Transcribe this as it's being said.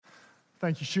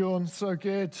Thank you, Sean. So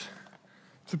good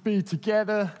to be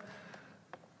together.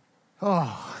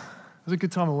 Oh, it was a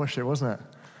good time of worship, wasn't it?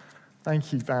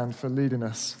 Thank you, band, for leading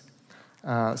us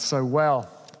so well.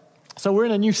 So we're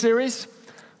in a new series,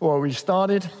 we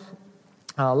started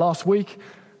last week.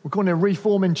 We're calling it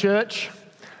Reforming Church.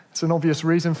 It's an obvious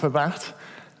reason for that.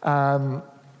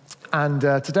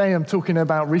 Today I'm talking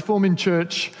about Reforming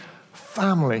Church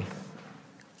family.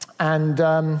 And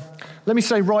let me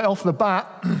say right off the bat,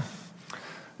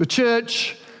 the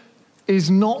church is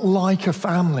not like a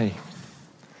family.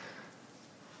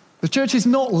 The church is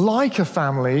not like a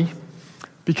family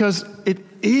because it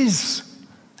is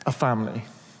a family.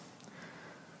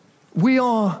 We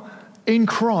are in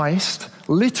Christ,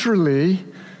 literally,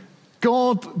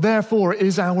 God, therefore,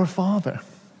 is our Father.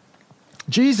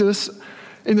 Jesus,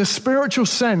 in a spiritual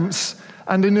sense,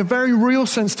 and in a very real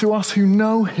sense to us who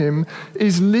know him,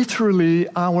 is literally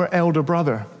our elder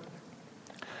brother.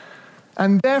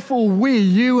 And therefore we,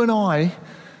 you and I,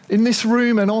 in this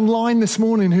room and online this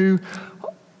morning who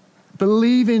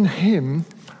believe in him,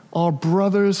 are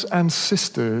brothers and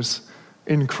sisters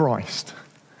in Christ.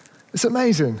 It's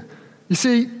amazing. You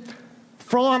see,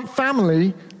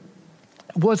 family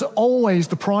was always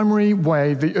the primary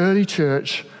way the early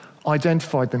church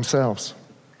identified themselves.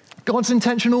 God's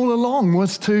intention all along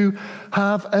was to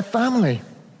have a family,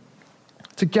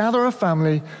 to gather a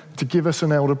family, to give us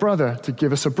an elder brother, to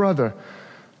give us a brother.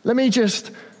 Let me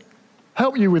just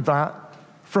help you with that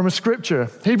from a scripture.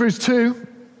 Hebrews 2,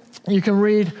 you can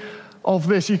read of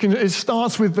this. It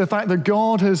starts with the fact that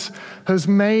God has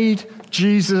made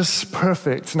Jesus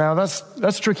perfect. Now,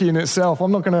 that's tricky in itself.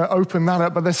 I'm not going to open that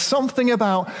up, but there's something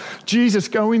about Jesus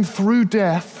going through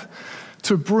death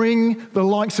to bring the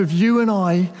likes of you and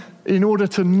I in order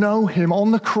to know him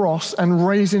on the cross and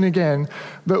raising again,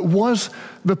 that was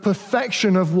the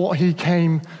perfection of what he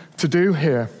came to do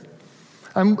here.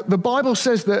 And the Bible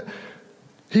says that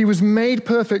he was made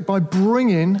perfect by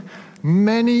bringing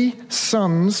many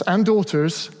sons and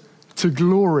daughters to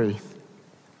glory.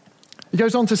 He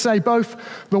goes on to say both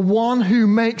the one who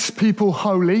makes people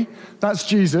holy, that's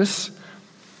Jesus,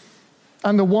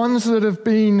 and the ones that have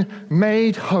been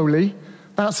made holy,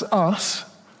 that's us,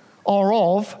 are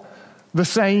of the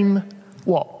same,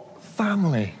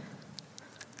 family.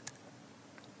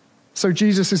 So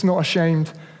Jesus is not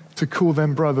ashamed to call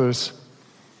them brothers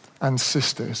and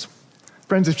sisters.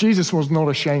 Friends, if Jesus was not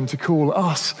ashamed to call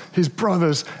us his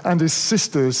brothers and his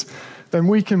sisters, then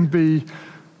we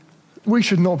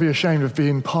should not be ashamed of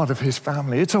being part of his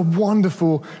family. It's a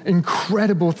wonderful,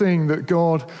 incredible thing that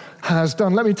God has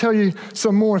done. Let me tell you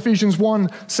some more. Ephesians 1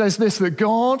 says this, that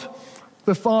God,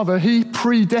 the Father, he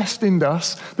predestined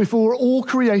us before all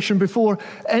creation, before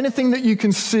anything that you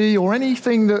can see or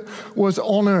anything that was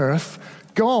on earth.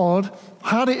 God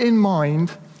had it in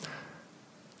mind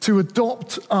to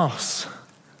adopt us,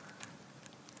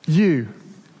 you,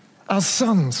 as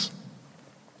sons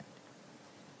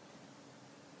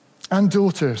and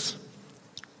daughters.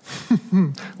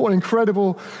 What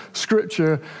incredible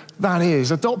scripture that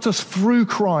is. Adopt us through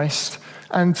Christ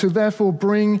and to therefore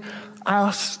bring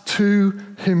us to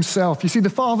himself. You see, the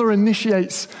Father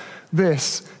initiates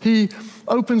this. He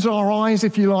opens our eyes,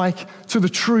 if you like, to the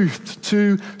truth,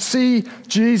 to see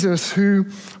Jesus who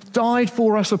died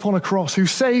for us upon a cross, who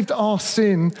saved our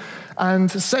sin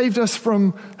and saved us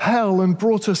from hell and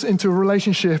brought us into a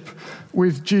relationship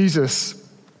with Jesus.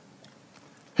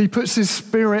 He puts his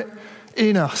Spirit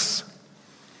in us.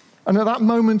 And at that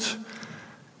moment,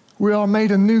 we are made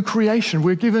a new creation.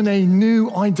 We're given a new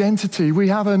identity. We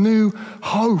have a new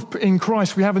hope in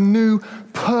Christ. We have a new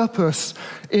purpose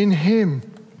in him.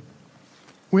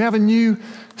 We have a new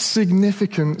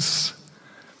significance.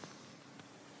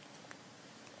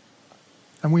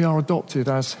 And we are adopted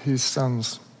as his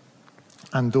sons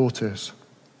and daughters.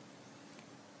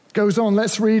 Goes on,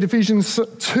 let's read Ephesians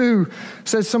 2.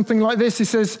 Says something like this. He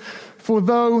says, for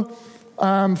though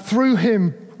through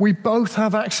him we both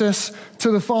have access to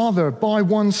the Father by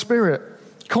one Spirit.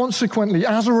 Consequently,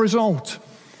 as a result,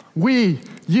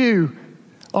 you,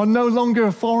 are no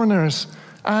longer foreigners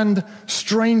and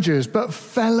strangers, but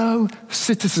fellow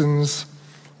citizens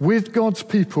with God's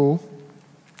people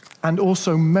and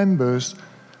also members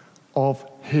of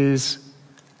his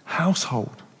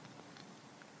household.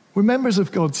 We're members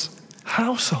of God's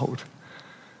household.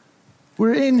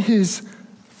 We're in his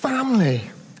family.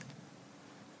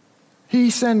 He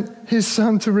sent his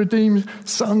son to redeem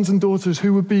sons and daughters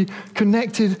who would be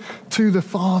connected to the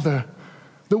Father,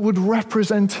 that would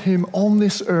represent him on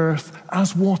this earth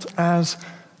as what? As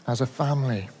a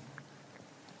family.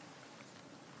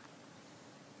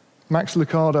 Max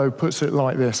Lucado puts it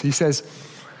like this. He says,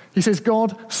 He says,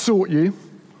 God sought you.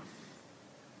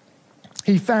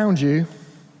 He found you.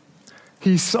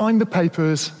 He signed the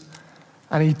papers,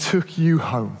 and he took you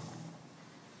home.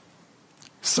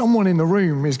 Someone in the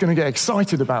room is going to get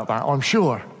excited about that, I'm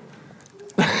sure.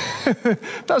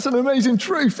 That's an amazing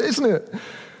truth, isn't it?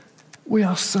 We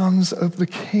are sons of the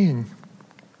King.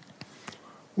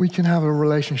 We can have a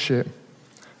relationship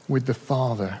with the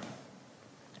Father.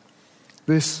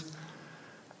 This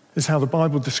is how the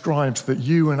Bible describes that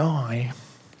you and I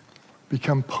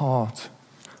become part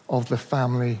of the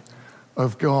family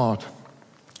of God.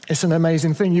 It's an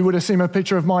amazing thing. You would have seen a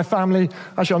picture of my family.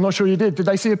 Actually, I'm not sure you did. Did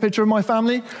they see a picture of my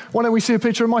family? Why don't we see a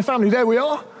picture of my family? There we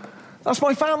are. That's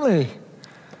my family.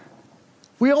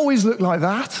 We always look like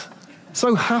that.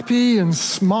 So happy and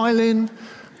smiling,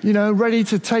 ready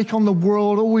to take on the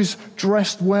world, always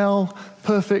dressed well,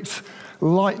 perfect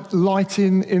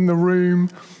lighting in the room,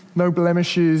 no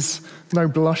blemishes, no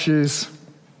blushes.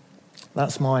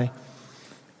 That's my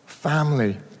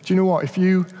family. Do you know what? If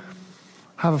you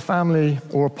have a family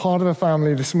or a part of a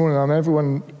family this morning, and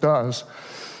everyone does,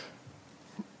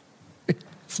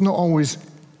 it's not always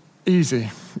easy.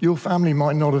 Your family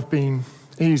might not have been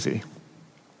easy.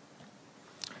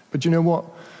 But you know what?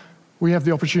 We have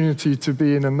the opportunity to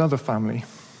be in another family,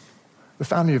 the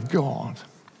family of God,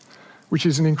 which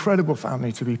is an incredible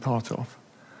family to be part of,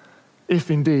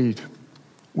 if indeed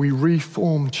we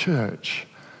reform church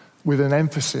with an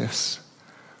emphasis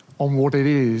on what it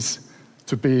is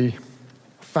to be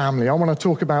family. I want to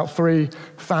talk about 3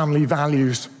 family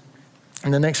values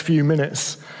in the next few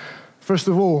minutes. First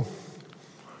of all,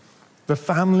 the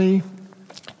family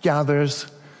gathers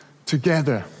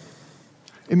together.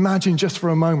 Imagine just for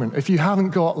a moment, if you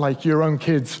haven't got your own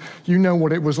kids, you know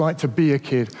what it was like to be a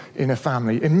kid in a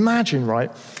family. Imagine,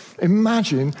 right?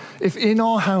 Imagine if in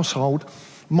our household,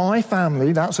 my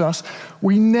family, that's us,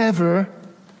 we never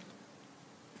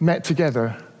met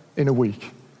together in a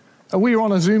week. We were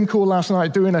on a Zoom call last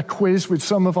night doing a quiz with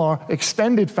some of our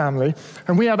extended family,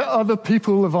 and we had other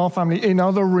people of our family in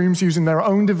other rooms using their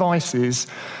own devices.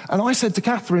 And I said to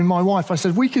Catherine, my wife, I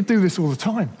said, we could do this all the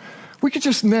time. We could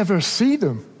just never see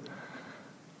them.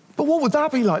 But what would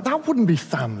that be like? That wouldn't be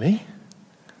family,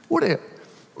 would it?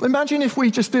 Imagine if we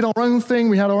just did our own thing,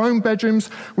 we had our own bedrooms,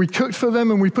 we cooked for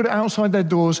them and we put it outside their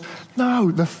doors.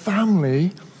 No, the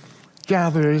family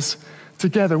gathers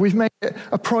together. We've made it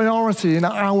a priority in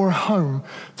our home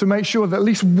to make sure that at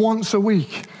least once a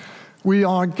week we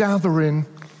are gathering,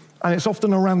 and it's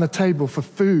often around the table for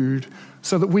food,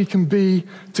 so that we can be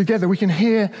together. We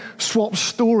can swap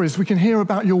stories. We can hear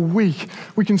about your week.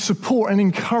 We can support and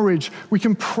encourage. We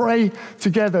can pray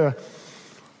together.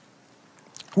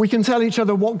 We can tell each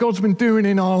other what God's been doing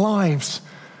in our lives.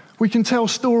 We can tell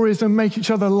stories and make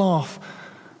each other laugh.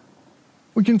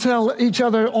 We can tell each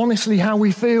other honestly how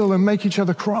we feel and make each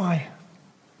other cry.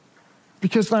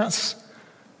 Because that's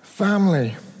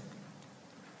family.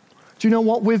 Do you know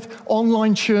what? With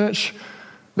online church,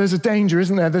 there's a danger,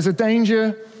 isn't there? There's a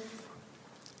danger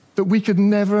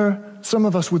that some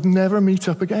of us would never meet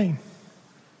up again.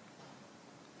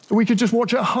 We could just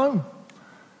watch at home.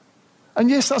 And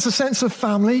yes, that's a sense of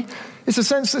family. It's a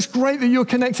sense that's great that you're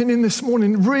connecting in this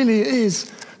morning. Really it is.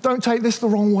 Don't take this the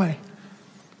wrong way.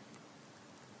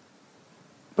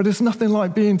 But it's nothing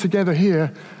like being together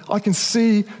here. I can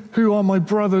see who are my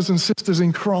brothers and sisters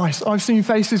in Christ. I've seen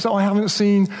faces that I haven't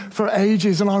seen for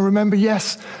ages, and I remember,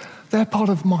 yes, they're part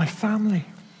of my family.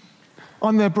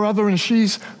 I'm their brother and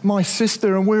she's my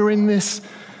sister, and we're in this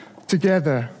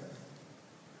together.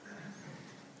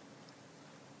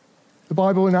 The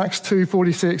Bible in Acts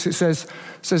 2:46, it says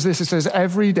this, it says,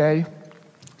 every day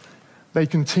they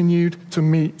continued to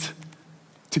meet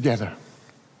together.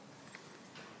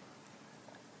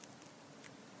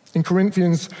 In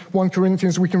 1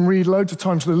 Corinthians, we can read loads of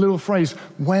times the little phrase,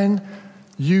 when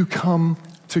you come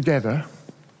together.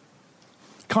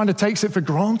 Kind of takes it for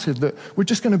granted that we're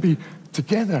just going to be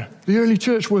together. The early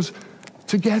church was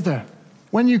together.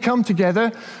 When you come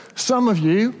together, some of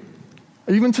you,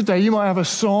 even today, you might have a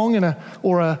song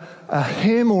or a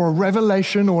hymn or a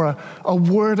revelation or a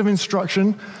word of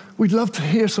instruction. We'd love to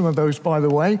hear some of those, by the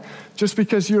way. Just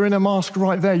because you're in a mask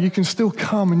right there, you can still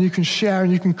come and you can share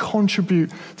and you can contribute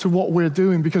to what we're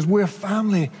doing, because we're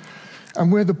family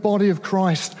and we're the body of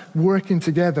Christ working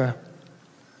together.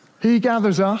 He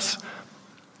gathers us.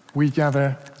 We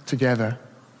gather together.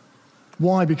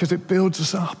 Why? Because it builds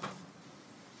us up.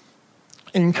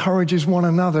 It encourages one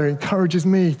another, it encourages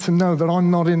me to know that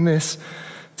I'm not in this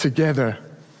together.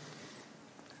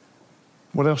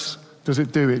 What else does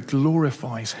it do? It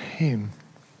glorifies Him.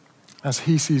 as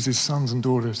he sees his sons and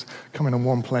daughters coming in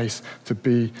one place to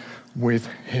be with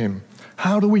him.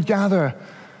 How do we gather?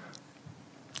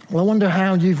 Well, I wonder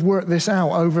how you've worked this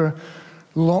out over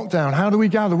lockdown. How do we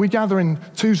gather? We gather in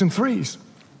twos and threes.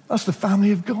 That's the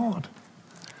family of God.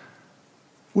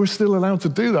 We're still allowed to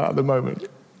do that at the moment.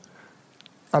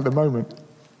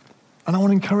 And I want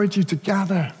to encourage you to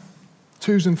gather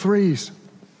twos and threes.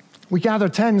 We gather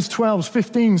 10s, 12s,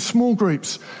 15s, small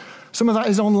groups. Some of that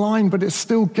is online, but it's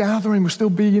still gathering. We're still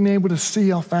being able to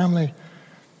see our family.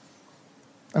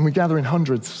 And we gather in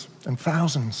hundreds and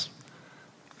thousands.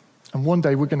 And one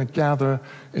day we're going to gather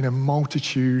in a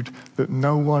multitude that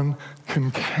no one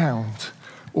can count.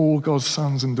 All God's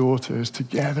sons and daughters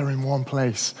together in one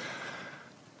place,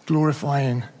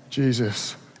 glorifying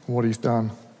Jesus for what he's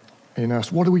done in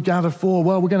us. What do we gather for?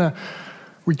 Well,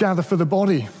 we gather for the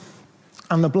body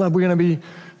and the blood. We're going to be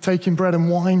taking bread and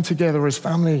wine together as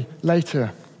family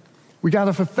later. We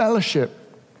gather for fellowship.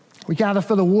 We gather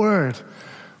for the word.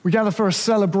 We gather for a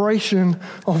celebration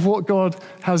of what God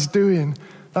has doing.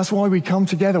 That's why we come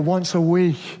together once a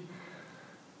week,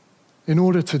 in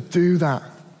order to do that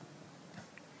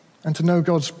and to know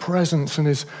God's presence and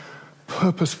his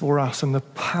purpose for us and the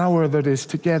power that is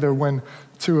together when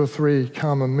two or three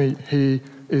come and meet. He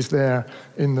is there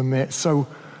in the midst. So,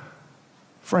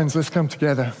 friends, let's come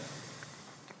together.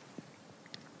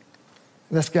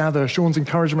 Let's gather. Sean's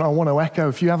encouragement, I want to echo.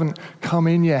 If you haven't come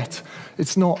in yet,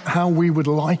 it's not how we would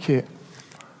like it,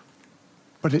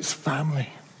 but it's family.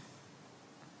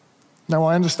 Now,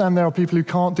 I understand there are people who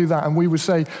can't do that, and we would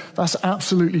say that's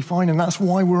absolutely fine, and that's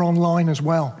why we're online as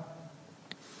well.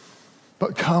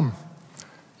 But come.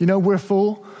 You know, we're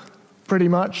full, pretty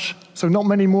much, so not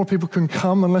many more people can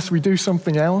come unless we do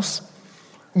something else.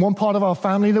 And one part of our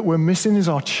family that we're missing is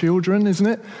our children, isn't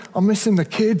it? I'm missing the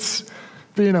kids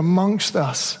being amongst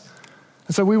us.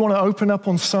 And so we want to open up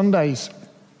on Sundays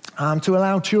to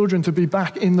allow children to be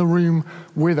back in the room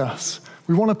with us.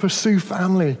 We want to pursue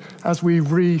family as we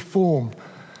reform.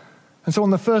 And so on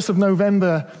the 1st of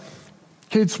November,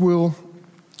 kids will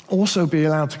also be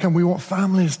allowed to come. We want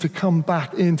families to come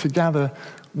back in to gather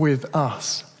with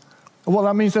us. And what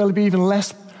that means, there'll be even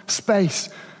less space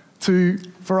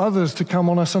for others to come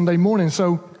on a Sunday morning.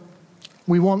 So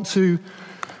we want to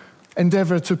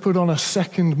endeavor to put on a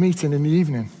second meeting in the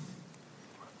evening.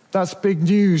 That's big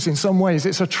news in some ways.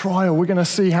 It's a trial. We're going to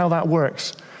see how that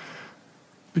works,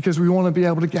 because we want to be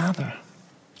able to gather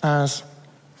as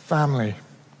family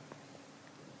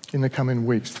in the coming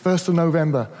weeks. 1st of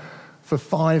November, for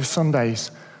 5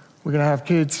 Sundays, we're going to have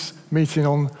kids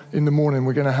meeting in the morning.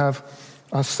 We're going to have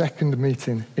our second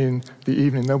meeting in the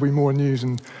evening. There'll be more news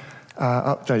and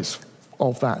updates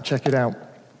of that. Check it out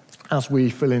as we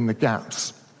fill in the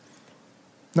gaps.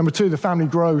 Number 2, the family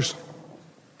grows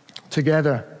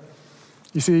together.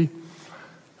 You see,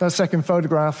 that second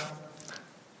photograph,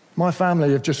 my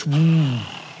family have just,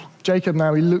 Jacob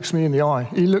now, he looks me in the eye.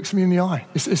 He looks me in the eye.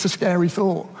 It's a scary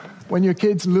thought when your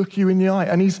kids look you in the eye.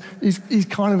 And he's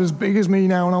kind of as big as me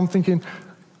now, and I'm thinking,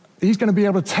 he's going to be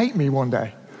able to take me one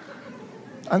day.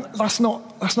 And that's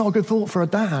not a good thought for a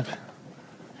dad.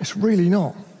 It's really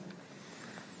not.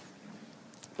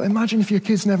 But imagine if your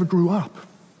kids never grew up.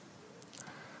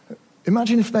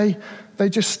 Imagine if they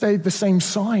just stayed the same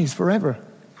size forever.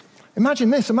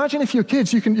 Imagine this. Imagine if your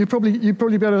kids, you'd probably be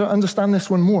able to understand this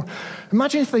one more.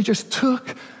 Imagine if they just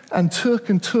took and took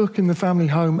and took in the family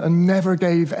home and never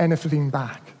gave anything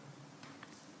back.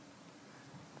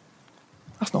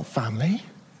 That's not family.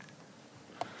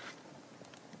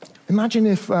 Imagine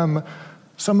if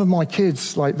some of my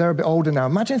kids, like they're a bit older now,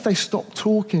 imagine if they stopped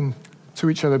talking to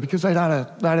each other because they'd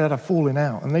had a falling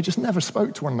out and they just never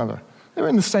spoke to one another. They were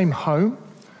in the same home,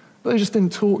 but they just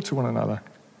didn't talk to one another.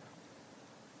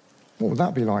 What would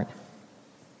that be like?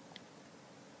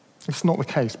 It's not the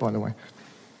case, by the way.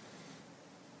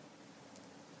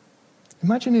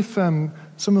 Imagine if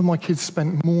some of my kids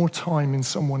spent more time in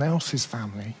someone else's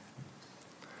family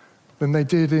than they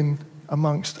did in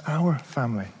amongst our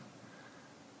family.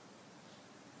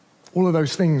 All of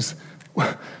those things,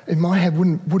 in my head,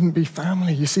 wouldn't be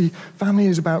family. You see, family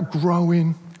is about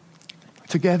growing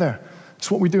together. It's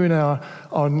what we do in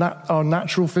our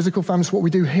natural physical family. It's what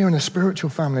we do here in a spiritual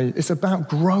family. It's about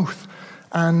growth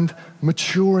and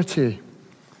maturity.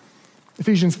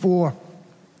 Ephesians 4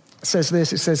 says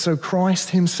this. It says, so Christ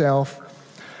himself,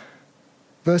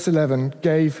 verse 11,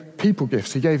 gave people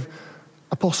gifts. He gave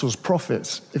apostles,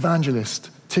 prophets,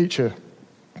 evangelists, teacher,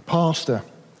 pastor,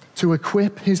 to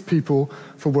equip his people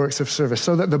for works of service,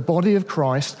 so that the body of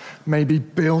Christ may be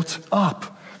built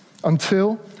up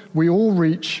until we all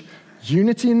reach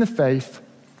unity in the faith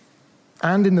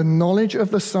and in the knowledge of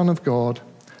the Son of God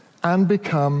and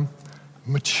become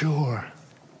mature.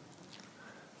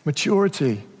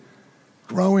 Maturity,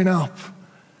 growing up,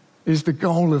 is the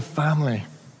goal of family,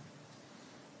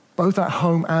 both at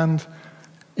home and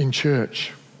in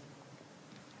church.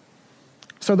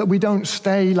 So that we don't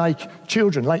stay like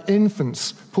children, like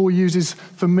infants. Paul uses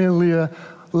familiar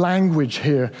language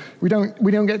here. We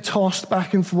don't get tossed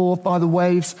back and forth by the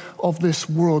waves of this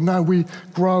world. No, we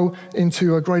grow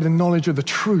into a greater knowledge of the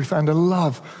truth and a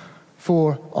love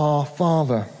for our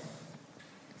Father.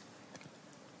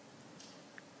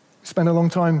 Spend a long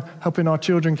time helping our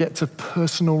children get to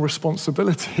personal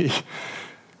responsibility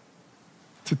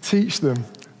to teach them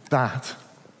that.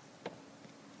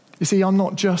 You see, I'm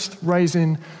not just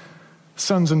raising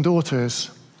sons and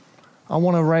daughters. I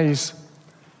want to raise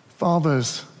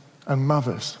fathers and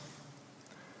mothers.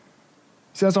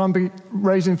 See, as I'm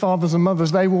raising fathers and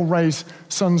mothers, they will raise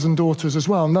sons and daughters as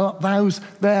well. And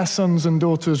their sons and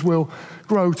daughters will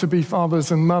grow to be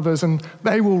fathers and mothers, and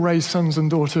they will raise sons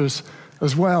and daughters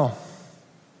as well.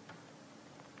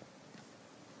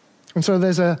 And so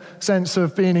there's a sense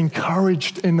of being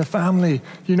encouraged in the family.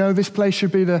 You know, this place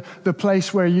should be the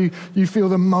place where you feel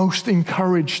the most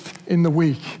encouraged in the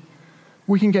week.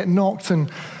 We can get knocked and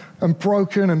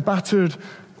broken and battered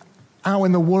out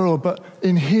in the world, but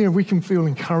in here we can feel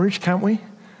encouraged, can't we?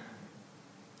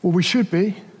 Well, we should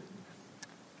be,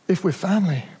 if we're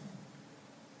family.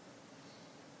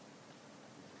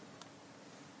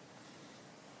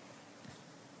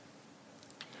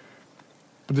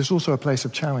 But there's also a place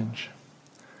of challenge.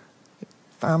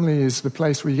 Family is the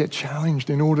place where you get challenged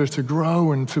in order to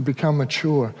grow and to become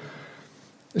mature.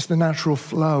 It's the natural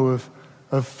flow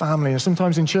of family. And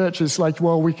sometimes in church it's like,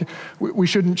 well, we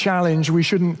shouldn't challenge, we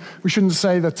shouldn't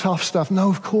say the tough stuff. No,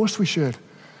 of course we should.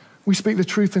 We speak the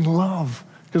truth in love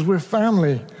because we're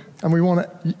family and we want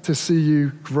to see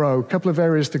you grow. A couple of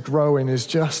areas to grow in is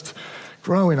just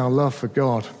grow in our love for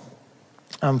God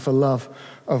and for love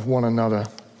of one another.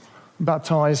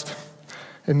 Baptized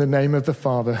in the name of the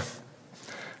Father.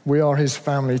 We are his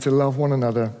family to love one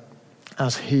another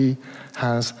as he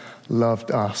has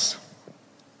loved us.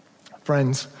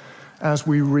 Friends, as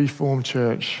we reform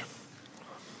church,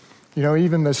 you know,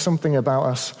 even there's something about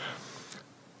us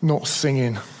not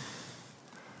singing,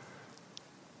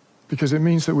 because it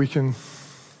means that we can,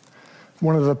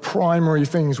 one of the primary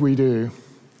things we do,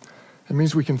 it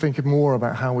means we can think more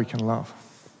about how we can love.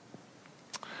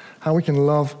 How we can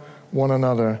love one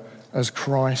another as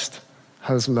Christ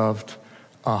has loved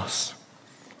us.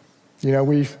 You know,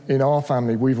 in our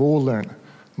family, we've all learned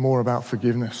more about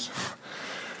forgiveness,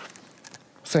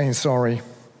 saying sorry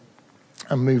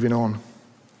and moving on.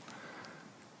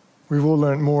 We've all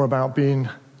learned more about being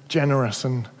generous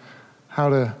and how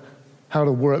to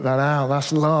work that out.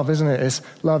 That's love, isn't it?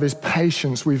 Love is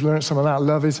patience. We've learned some of that.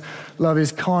 Love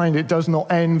is kind. It does not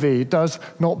envy. It does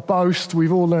not boast.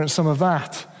 We've all learned some of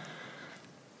that.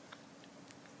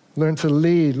 Learn to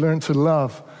lead, learn to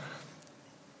love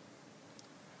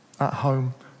at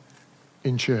home,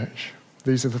 in church.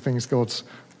 These are the things God's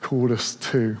called us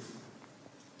to.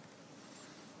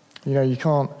 You know, you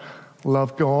can't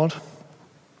love God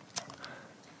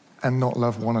and not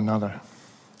love one another.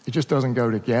 It just doesn't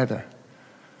go together.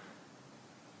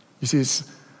 You see, it's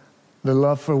the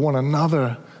love for one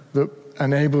another that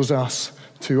enables us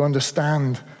to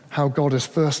understand how God has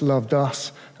first loved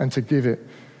us and to give it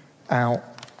out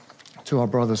to our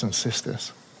brothers and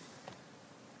sisters.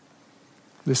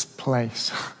 This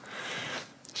place,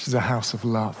 this is a house of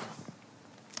love.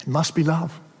 It must be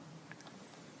love.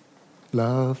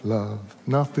 Love, love,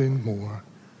 nothing more,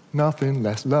 nothing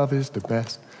less. Love is the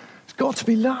best. It's got to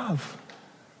be love.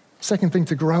 Second thing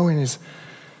to grow in is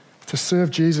to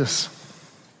serve Jesus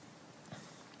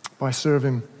by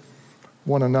serving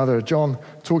one another. John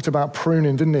talked about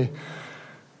pruning, didn't he?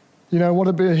 You know, what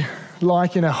it'd be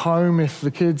like in a home if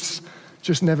the kids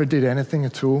just never did anything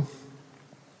at all.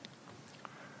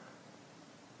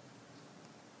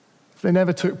 If they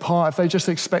never took part, if they just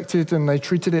expected and they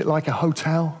treated it like a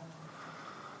hotel,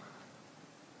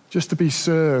 just to be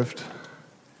served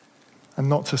and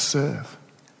not to serve.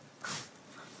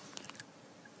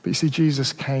 But you see,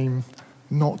 Jesus came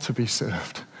not to be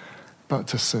served, but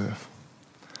to serve.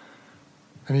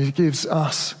 And he gives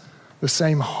us the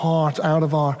same heart out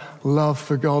of our love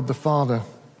for God the Father.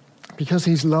 Because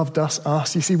he's loved us.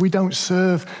 You see, we don't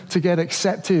serve to get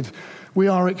accepted. We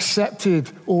are accepted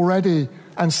already,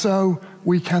 and so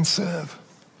we can serve.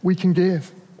 We can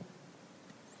give.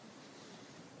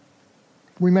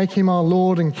 We make him our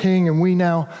Lord and King, and we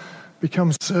now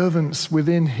become servants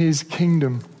within his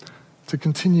kingdom to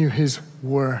continue his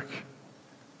work.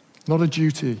 Not a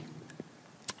duty,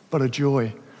 but a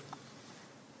joy.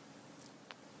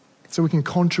 So we can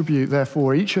contribute,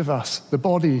 therefore, each of us, the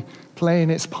body, playing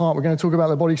its part. We're going to talk about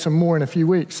the body some more in a few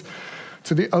weeks,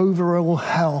 to the overall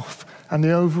health and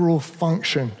the overall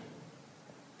function.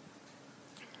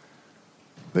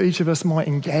 That each of us might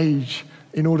engage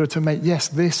in order to make, yes,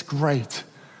 this great,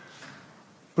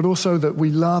 but also that we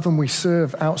love and we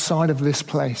serve outside of this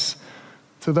place,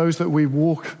 to those that we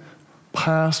walk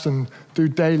past and do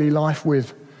daily life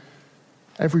with,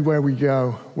 everywhere we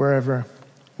go, wherever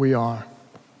we are.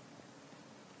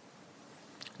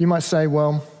 You might say,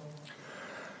 well,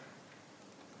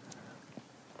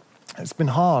 it's been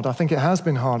hard. I think it has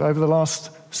been hard. Over the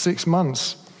last 6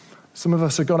 months, some of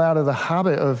us have got out of the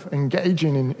habit of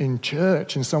engaging in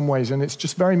church in some ways, and it's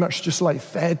just very much just like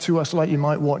fed to us like you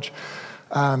might watch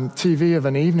TV of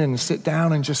an evening and sit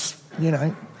down and just,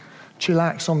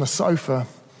 chillax on the sofa.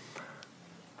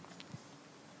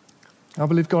 I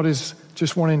believe God is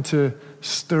just wanting to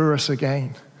stir us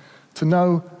again, to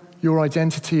know your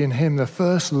identity in Him, the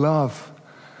first love,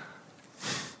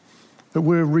 that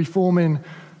we're reforming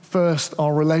first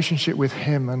our relationship with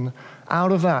Him, and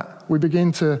out of that we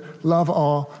begin to love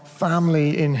our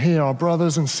family in here, our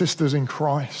brothers and sisters in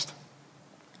Christ.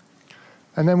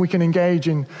 And then we can engage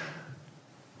in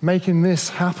making this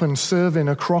happen, serving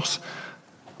across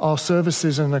our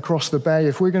services and across the Bay.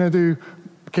 If we're going to do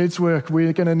kids work,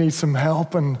 we're going to need some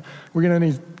help, and we're going to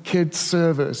need kids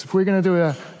servers. If we're going to do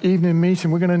an evening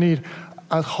meeting, we're going to need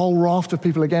a whole raft of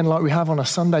people, again, like we have on a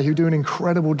Sunday, who do an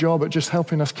incredible job at just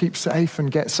helping us keep safe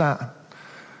and get sat.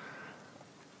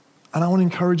 And I want to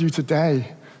encourage you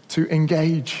today to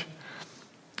engage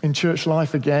in church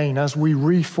life again as we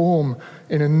reform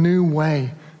in a new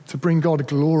way to bring God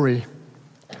glory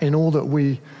in all that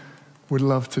we would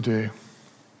love to do.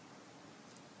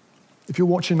 If you're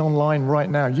watching online right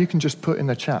now, you can just put in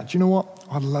the chat, do you know what?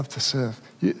 I'd love to serve.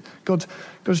 God's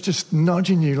just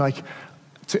nudging you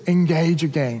to engage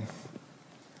again.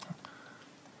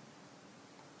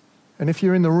 And if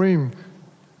you're in the room,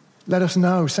 let us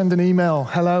know. Send an email,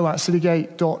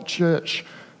 hello@citygate.church.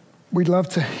 We'd love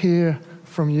to hear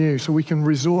from you so we can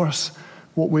resource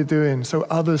what we're doing, so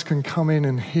others can come in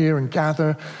and hear and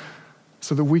gather,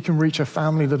 so that we can reach a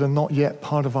family that are not yet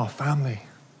part of our family.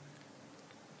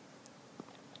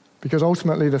 Because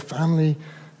ultimately the family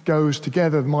goes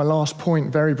together. My last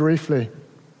point, very briefly.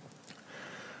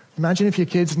 Imagine if your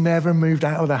kids never moved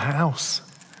out of the house.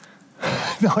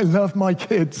 I love my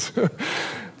kids.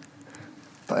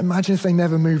 But imagine if they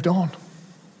never moved on.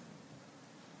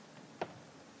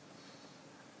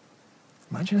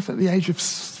 Imagine if at the age of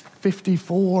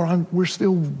 54, we're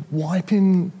still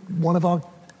wiping one of our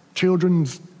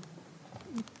children's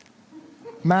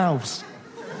mouths.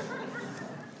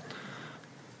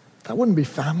 That wouldn't be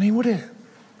family, would it?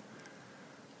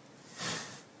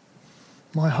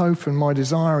 My hope and my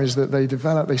desire is that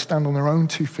they stand on their own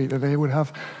 2 feet, that they would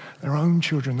have their own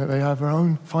children, that they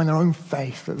find their own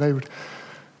faith, that they would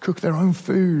cook their own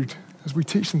food as we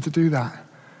teach them to do that,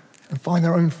 and find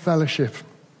their own fellowship,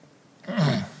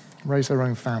 raise their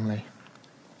own family.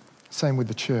 Same with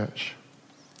the church.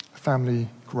 The family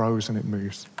grows and it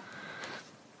moves.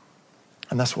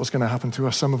 And that's what's going to happen to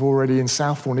us. Some have already in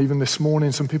Southbourne, even this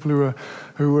morning, some people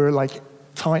who were like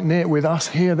tight-knit with us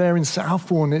here, there in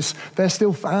Southbourne. They're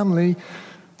still family,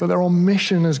 but they're on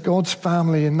mission as God's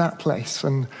family in that place.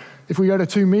 And if we go to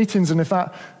 2 meetings, and if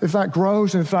that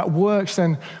grows and if that works,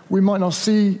 then we might not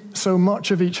see so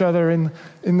much of each other in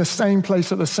the same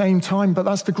place at the same time, but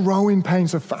that's the growing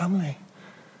pains of family.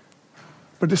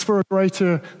 But it's for a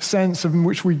greater sense in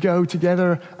which we go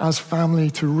together as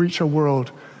family to reach a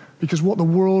world. Because what the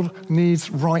world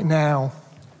needs right now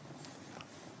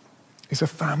is a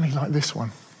family like this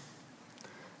one.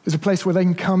 There's a place where they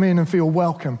can come in and feel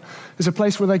welcome. There's a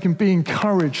place where they can be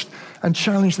encouraged and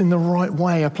challenged in the right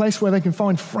way. A place where they can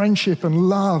find friendship and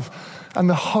love and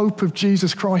the hope of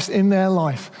Jesus Christ in their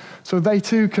life. So they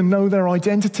too can know their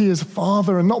identity as a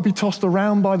father and not be tossed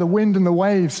around by the wind and the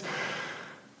waves,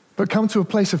 but come to a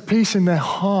place of peace in their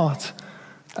heart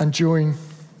and join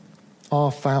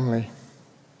our family.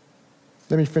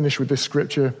 Let me finish with this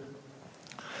scripture.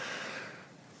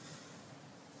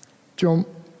 In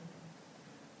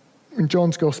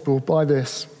John's Gospel, by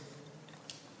this,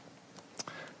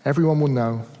 everyone will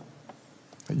know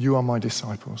that you are my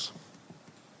disciples.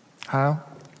 How?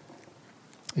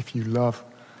 If you love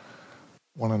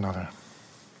one another.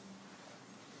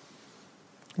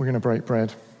 We're going to break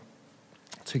bread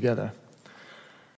together.